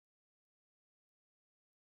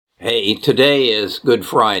Hey, today is Good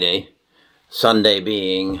Friday, Sunday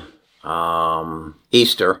being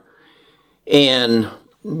Easter, and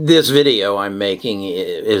this video I'm making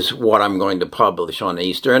is what I'm going to publish on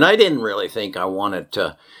Easter. And I didn't really think I wanted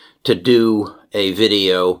to do a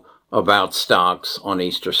video about stocks on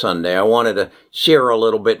Easter Sunday. I wanted to share a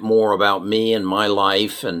little bit more about me and my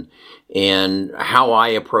life and how I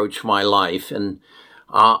approach my life. And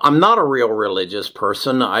I'm not a real religious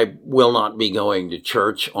person. I will not be going to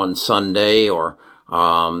church on Sunday or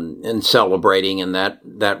and celebrating in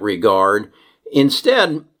that regard.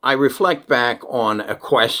 Instead, I reflect back on a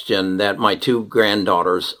question that my two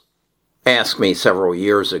granddaughters asked me several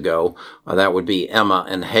years ago. That would be Emma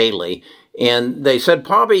and Haley. And they said,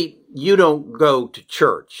 "Poppy, you don't go to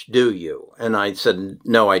church, do you?" And I said,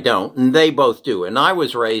 "No, I don't." And they both do. And I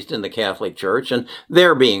was raised in the Catholic Church, and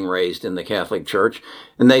they're being raised in the Catholic Church.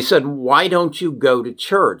 And they said, "Why don't you go to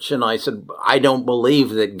church?" And I said, "I don't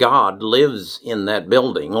believe that God lives in that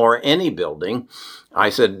building or any building." I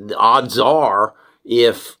said, "Odds are,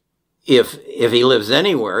 if he lives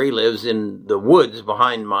anywhere, he lives in the woods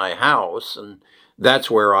behind my house, and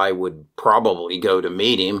that's where I would probably go to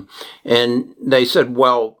meet him." And they said,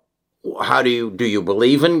 "Well, do you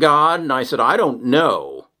believe in God?" And I said, I don't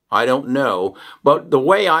know. But the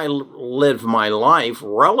way I live my life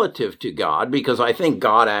relative to God, because I think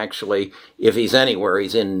God actually, if he's anywhere,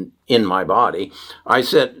 he's in my body. I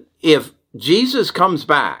said, if Jesus comes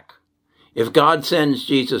back, if God sends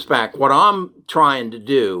Jesus back, what I'm trying to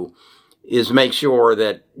do is make sure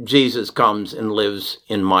that Jesus comes and lives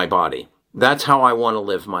in my body. That's how I want to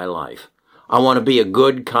live my life. I want to be a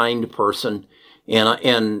good, kind person.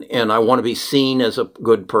 And I want to be seen as a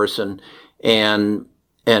good person and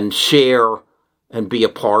share and be a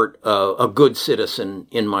part of a good citizen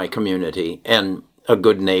in my community and a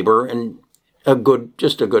good neighbor and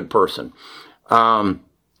just a good person.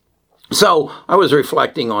 So I was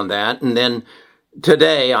reflecting on that. And then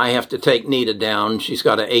today I have to take Nita down. She's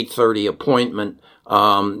got an 8:30 appointment,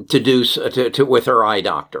 with her eye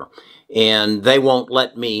doctor, and they won't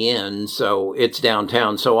let me in. So it's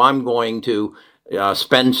downtown. So I'm going to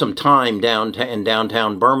spend some time in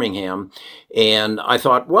downtown Birmingham. And I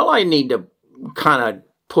thought, well, I need to kind of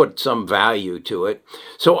put some value to it.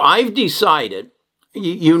 So I've decided,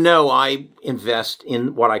 I invest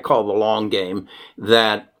in what I call the long game,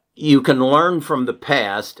 that you can learn from the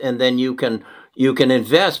past and then you can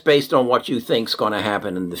invest based on what you think is going to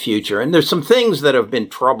happen in the future. And there's some things that have been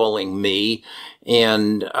troubling me,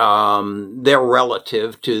 and they're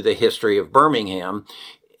relative to the history of Birmingham.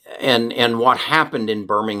 And what happened in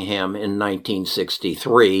Birmingham in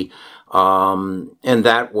 1963, and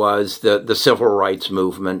that was the Civil Rights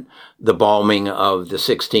Movement, the bombing of the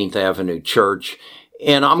 16th Avenue Church.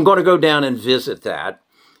 And I'm going to go down and visit that.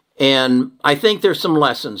 And I think there's some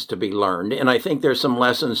lessons to be learned. And I think there's some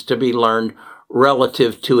lessons to be learned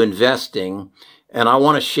relative to investing. And I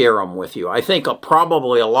want to share them with you. I think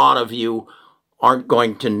probably a lot of you aren't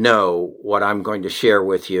going to know what I'm going to share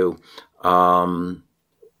with you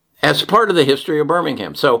as part of the history of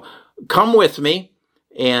Birmingham. So come with me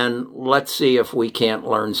and let's see if we can't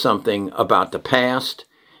learn something about the past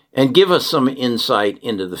and give us some insight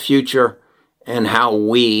into the future and how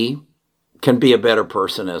we can be a better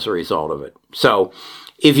person as a result of it. So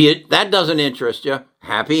if that doesn't interest you,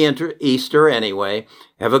 happy Easter anyway.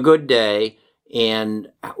 Have a good day.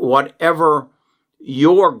 And whatever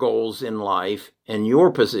your goals in life and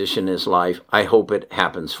your position in life, I hope it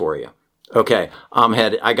happens for you. Okay,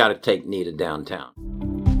 I got to take Nita downtown.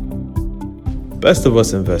 Best of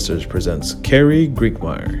Us Investors presents Carrie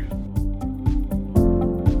Griegmeyer.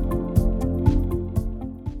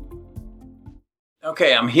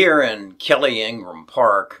 Okay, I'm here in Kelly Ingram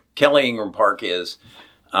Park. Kelly Ingram Park is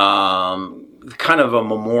kind of a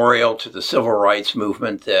memorial to the Civil Rights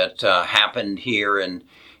Movement that happened here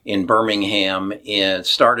in Birmingham. It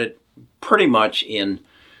started pretty much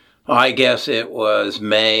I guess it was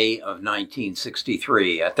May of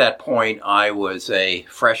 1963. At that point, I was a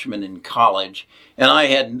freshman in college, and I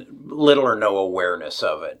had little or no awareness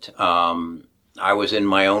of it. I was in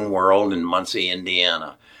my own world in Muncie,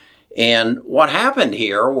 Indiana. And what happened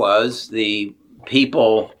here was the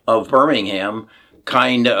people of Birmingham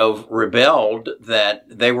kind of rebelled that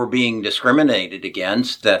they were being discriminated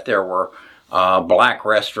against, that there were black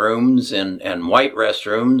restrooms and white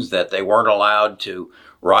restrooms, that they weren't allowed to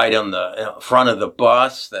ride on the front of the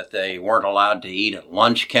bus, that they weren't allowed to eat at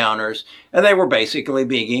lunch counters, and they were basically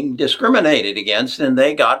being discriminated against, and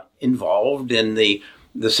they got involved in the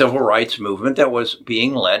civil rights movement that was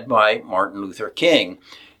being led by Martin Luther King.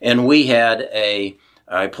 And we had a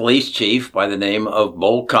a police chief by the name of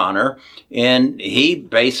Bull Connor, and he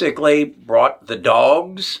basically brought the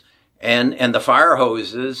dogs and the fire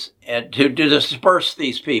hoses to disperse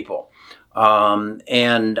these people.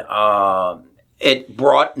 It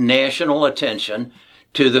brought national attention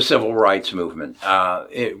to the civil rights movement.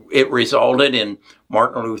 It resulted in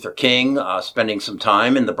Martin Luther King spending some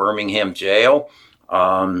time in the Birmingham jail,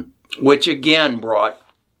 which again brought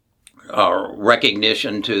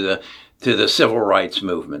recognition to the civil rights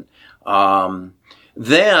movement.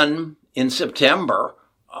 Then in September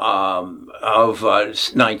of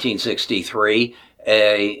 1963,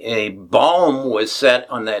 a bomb was set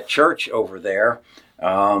on that church over there.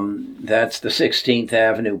 That's the 16th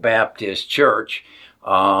Avenue Baptist Church.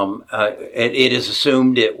 It is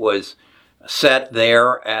assumed it was set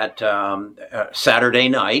there at Saturday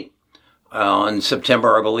night on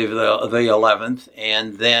September, I believe, the 11th,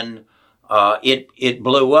 and then it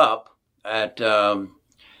blew up at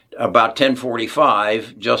about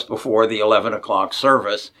 10:45, just before the 11 o'clock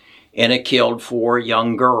service, and it killed 4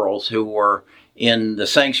 young girls who were in the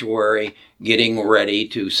sanctuary getting ready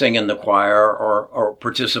to sing in the choir or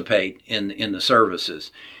participate in the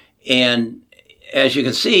services. And as you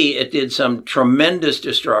can see, it did some tremendous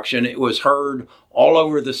destruction. It was heard all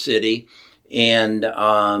over the city, and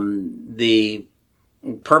the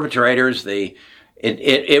perpetrators,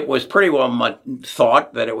 it was pretty well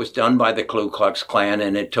thought that it was done by the Ku Klux Klan,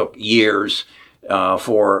 and it took years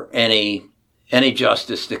for any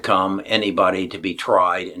justice to come, anybody to be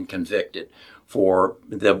tried and convicted for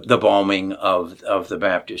the bombing of the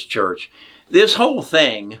Baptist church. This whole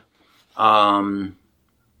thing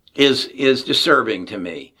is disturbing to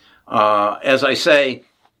me. As I say,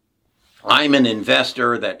 I'm an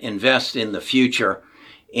investor that invests in the future,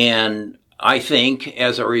 and I think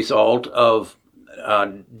as a result of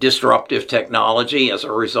disruptive technology, as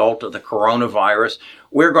a result of the coronavirus,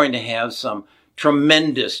 we're going to have some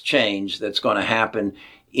tremendous change that's going to happen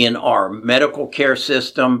in our medical care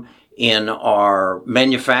system, in our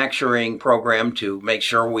manufacturing program to make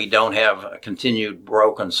sure we don't have a continued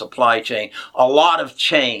broken supply chain. A lot of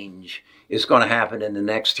change is going to happen in the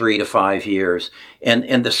next 3 to 5 years.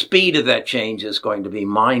 And the speed of that change is going to be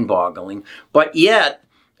mind-boggling. But yet,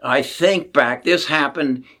 I think back, this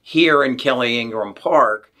happened here in Kelly Ingram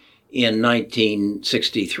Park in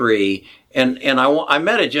 1963. And I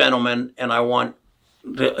met a gentleman, and I want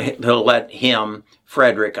to let him,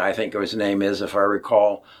 Frederick, I think his name is, if I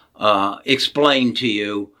recall, explain to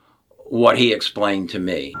you what he explained to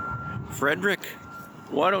me. Frederick,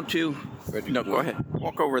 why don't you, go ahead,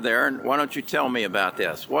 walk over there, and why don't you tell me about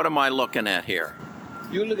this? What am I looking at here?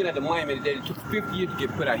 You're looking at the monument that it took 50 years to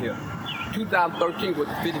get put out here. 2013 was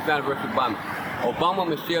the 50th anniversary of bombing. Obama,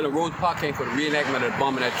 Michelle, and Rose Park came for the reenactment of the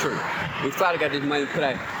bombing at church. We finally got this monument put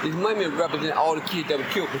out. This monument represents all the kids that were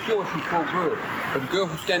killed. But still, she's 4 girls. But the girl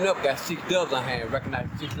who stand up got 6 doves on hand,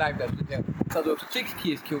 recognized 6 lives that was there. Because there were 6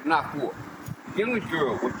 kids killed, not 4. The youngest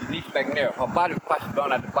girl was Denise McNair. Her body was partially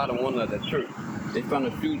burned at the bottom of one of the church. They found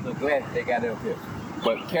the shoes and glasses they got up here.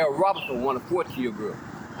 But Carol Robinson, one of 14-year girl.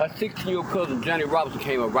 Her 16-year-old cousin, Johnny Robinson,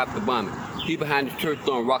 came up right after the bombing. He behind the church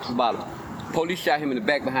throwing rocks and bottles. Police shot him in the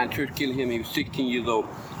back behind the church, killing him. He was 16 years old.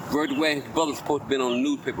 Virgil Ware, his brother, was supposed to be on the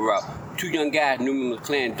newspaper route. 2 young guys, New England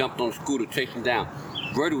Klan, jumped on the scooter, chased him down.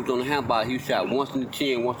 Virgil was on the handball. He was shot once in the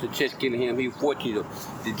chin, once in the chest, killing him. He was 14 years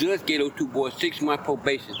old. The judge gave those 2 boys 6-month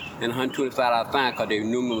probation and $125 fine because they were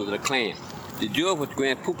new members of the Klan. The judge was the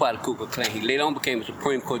Grand Poop out of the Ku Klux Klan. He later on became a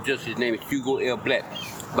Supreme Court justice. His name is Hugo L. Black.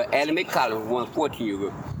 But Addie Mae Collins was one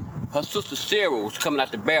 14-year-old. Her sister Sarah was coming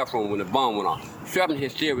out the bathroom when the bomb went off. Shrapnel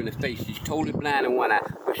hit Sarah in the face. She's totally blind in one eye,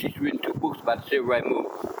 but she's written 2 books about the civil rights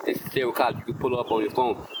movement. This is Sarah Collins. You can pull her up on your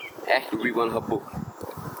phone. Actually read one of her books.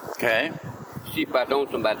 Okay. See if I don't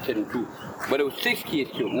somebody telling the truth. But there was 6 kids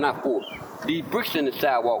killed, not 4. These bricks in the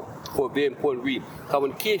sidewalk for a very important reason. Because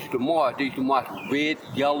when the kids used to march, they used to march red,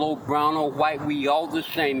 yellow, brown, or white. We all the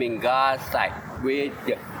same in God's sight. Red,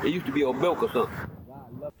 yeah. It used to be a milk or something.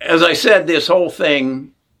 As I said, this whole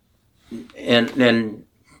thing in April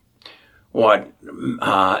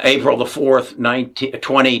the 4th,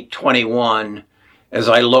 2021, as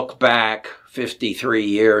I look back 58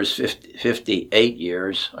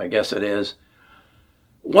 years, I guess it is,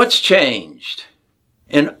 what's changed?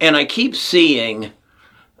 And I keep seeing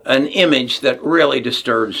an image that really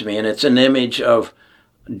disturbs me, and it's an image of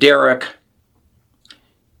Derek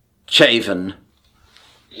Chauvin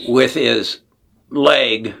with his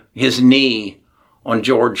leg, his knee, on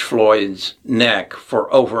George Floyd's neck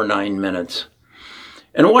for over 9 minutes.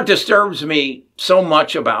 And what disturbs me so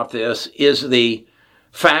much about this is the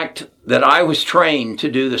fact that I was trained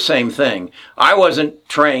to do the same thing. I wasn't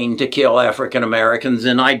trained to kill African Americans,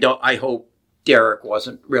 and I hope Derek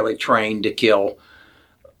wasn't really trained to kill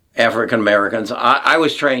African Americans. I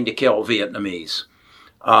was trained to kill Vietnamese.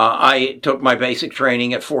 I took my basic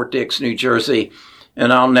training at Fort Dix, New Jersey,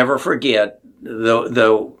 and I'll never forget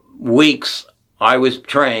the weeks I was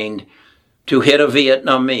trained to hit a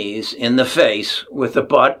Vietnamese in the face with the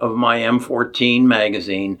butt of my M14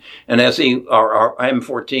 magazine, and our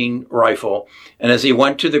M14 rifle. And as he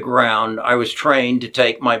went to the ground, I was trained to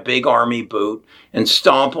take my big army boot and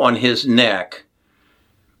stomp on his neck,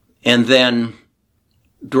 and then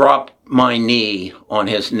drop my knee on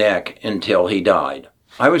his neck until he died.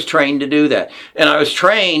 I was trained to do that. And I was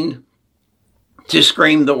trained to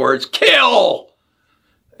scream the words, "Kill!"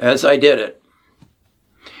 as I did it.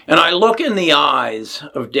 And I look in the eyes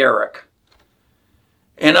of Derek,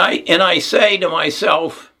 and I say to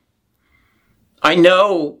myself, I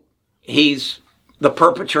know he's the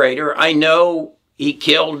perpetrator. I know he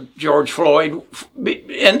killed George Floyd,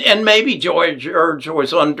 and maybe George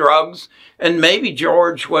was on drugs, and maybe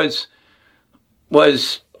George was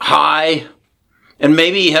high, and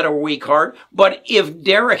maybe he had a weak heart. But if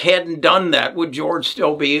Derek hadn't done that, would George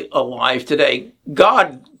still be alive today?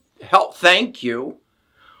 God help, thank you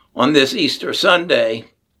on this Easter Sunday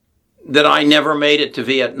that I never made it to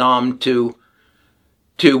Vietnam to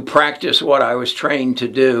practice what I was trained to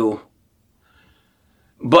do.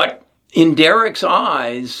 But in Derek's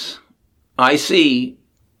eyes, I see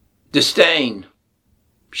disdain.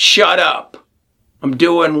 Shut up. I'm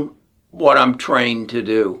doing what I'm trained to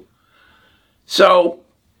do. So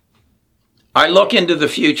I look into the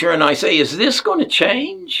future and I say, is this going to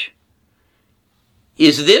change?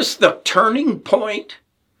 Is this the turning point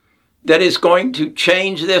that is going to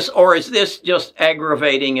change this, or is this just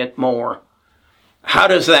aggravating it more? How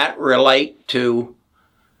does that relate to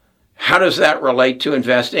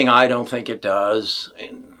investing? I don't think it does.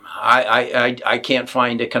 I can't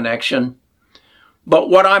find a connection. But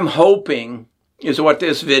what I'm hoping is what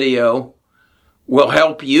this video will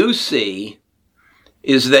help you see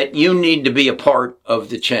is that you need to be a part of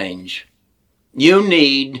the change. You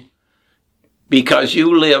need, because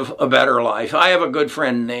you live a better life. I have a good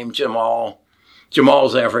friend named Jamal.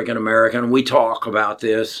 Jamal's African American. We talk about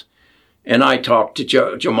this. And I talked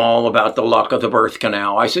to Jamal about the luck of the birth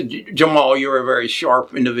canal. I said, Jamal, you're a very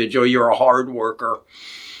sharp individual. You're a hard worker.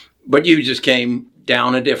 But you just came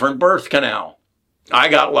down a different birth canal. I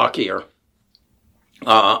got luckier.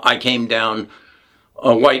 I came down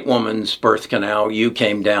a white woman's birth canal. You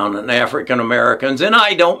came down an African American's. And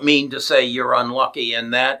I don't mean to say you're unlucky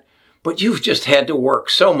in that, but you've just had to work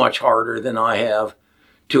so much harder than I have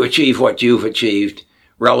to achieve what you've achieved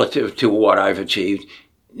relative to what I've achieved.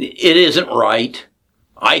 It isn't right.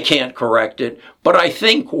 I can't correct it, but I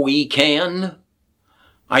think we can.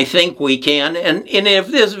 I think we can. And if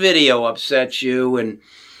this video upsets you and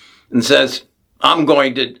says, I'm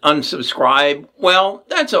going to unsubscribe, well,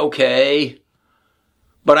 that's okay.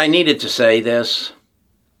 But I needed to say this.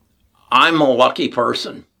 I'm a lucky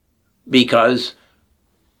person because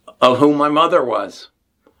of who my mother was.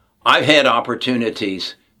 I've had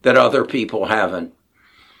opportunities that other people haven't.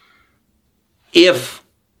 If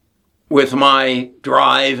with my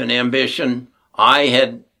drive and ambition, I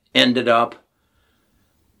had ended up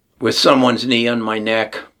with someone's knee on my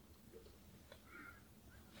neck,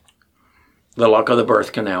 the luck of the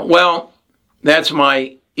birth canal. Well, that's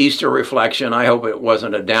my Easter reflection. I hope it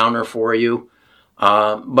wasn't a downer for you.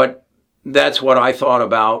 But that's what I thought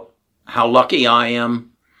about, how lucky I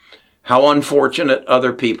am, how unfortunate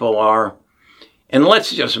other people are. And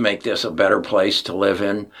let's just make this a better place to live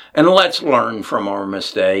in. And let's learn from our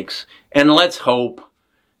mistakes. And let's hope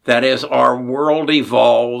that as our world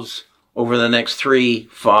evolves over the next 3,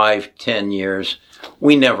 5, 10 years,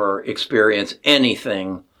 we never experience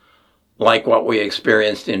anything like what we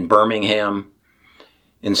experienced in Birmingham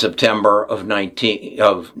in September of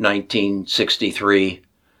 1963,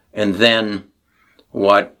 and then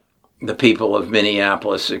what the people of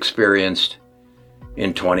Minneapolis experienced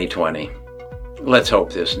in 2020. Let's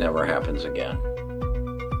hope this never happens again.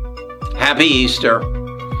 Happy Easter.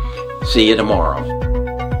 See you tomorrow.